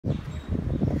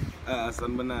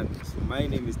Sanbanan. So my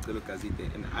name is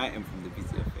Gazide and I am from the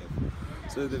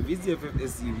VZFF. So the VZFF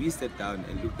SC, we sat down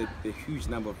and looked at the huge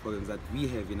number of problems that we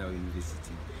have in our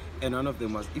university, and one of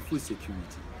them was food security.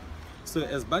 So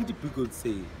as Banti people would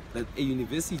say, that a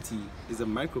university is a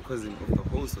microcosm of the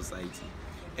whole society,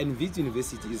 and this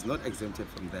university is not exempted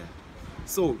from that.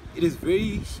 So it is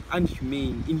very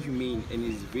inhumane, and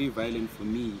it is very violent for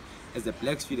me as a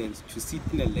black student to sit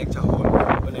in a lecture hall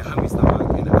on a hungry stomach,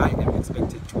 and I am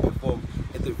expected to perform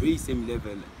at the very same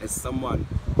level as someone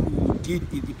who did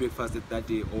eat the breakfast that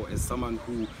day, or as someone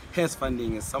who has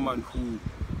funding, as someone who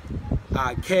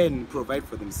can provide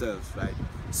for themselves, right?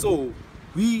 So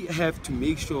we have to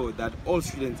make sure that all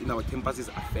students in our campuses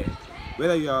are fair.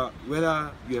 Whether you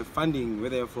have funding,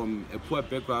 whether you're from a poor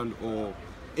background or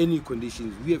any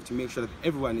conditions, we have to make sure that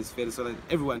everyone is fair so that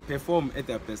everyone perform at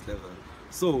their best level.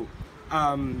 So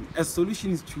as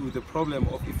solutions to the problem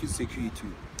of food security,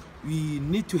 we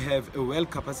need to have a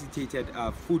well-capacitated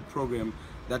food program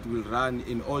that will run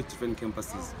in all different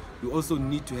campuses. We also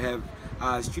need to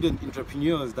have student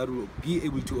entrepreneurs that will be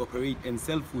able to operate and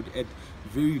sell food at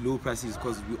very low prices,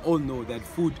 because we all know that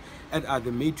food at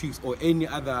the Matrix or any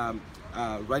other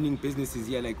running businesses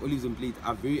here like Olives on Plate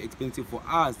are very expensive for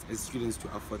us as students to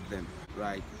afford them,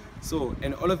 right? So,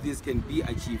 and all of this can be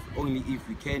achieved only if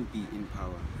we can be in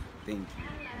power. Thank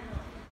you.